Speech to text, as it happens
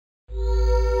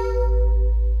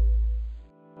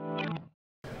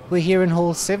We're here in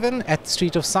Hall 7 at the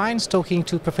Street of Science talking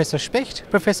to Professor Specht.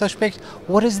 Professor Specht,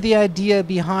 what is the idea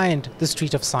behind the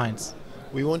Street of Science?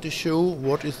 We want to show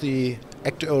what is the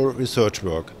actual research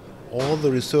work. All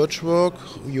the research work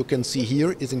you can see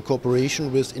here is in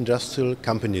cooperation with industrial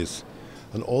companies.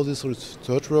 And all this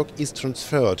research work is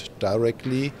transferred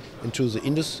directly into the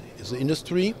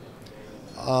industry.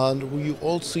 And we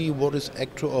all see what is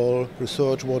actual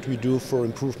research, what we do for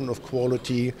improvement of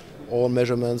quality, or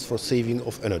measurements for saving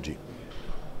of energy.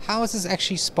 How is this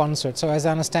actually sponsored? So as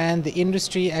I understand, the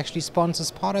industry actually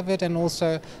sponsors part of it and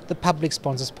also the public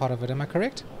sponsors part of it. Am I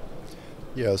correct?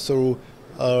 Yeah, so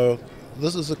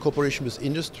this is a cooperation with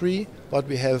industry, but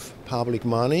we have public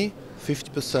money.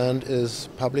 50% is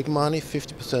public money,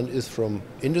 50% is from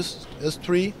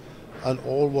industry, and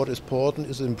all what is important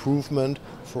is improvement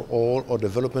for all or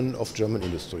development of German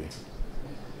industry.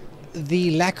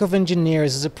 The lack of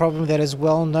engineers is a problem that is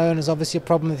well known, is obviously a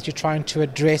problem that you're trying to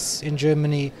address in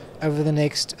Germany over the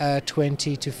next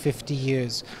 20 to 50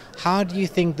 years. How do you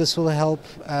think this will help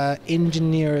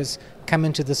engineers come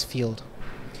into this field?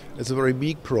 It's a very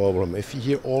big problem. If you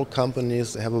hear all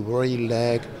companies have a very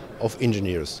lack of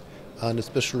engineers. And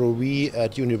especially we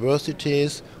at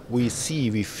universities, we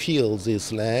feel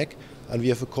this lack, and we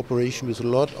have a cooperation with a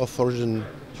lot of foreign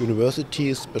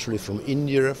universities, especially from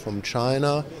India, from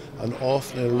China, and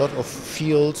often a lot of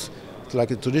fields, like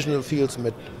the traditional fields,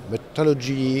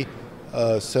 metallurgy,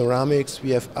 ceramics.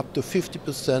 We have up to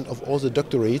 50% of all the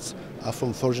doctorates are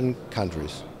from foreign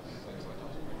countries.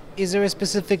 Is there a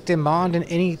specific demand in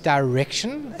any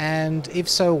direction? And if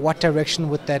so, what direction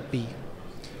would that be?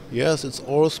 Yes, it's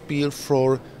all field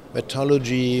for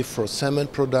metallurgy, for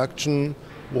cement production,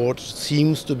 what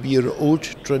seems to be an old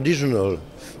traditional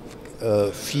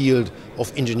field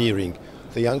of engineering.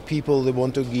 The young people, they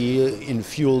want to be in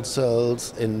fuel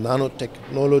cells, in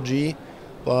nanotechnology,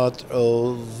 but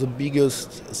the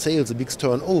biggest sales, the biggest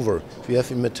turnover we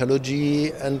have in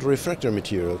metallurgy and refractory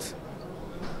materials.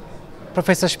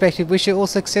 Professor Specht, we wish you all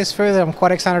success further. I'm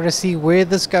quite excited to see where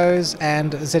this goes,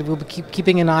 and as I said, we'll be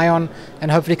keeping an eye on and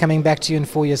hopefully coming back to you in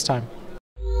 4 years' time.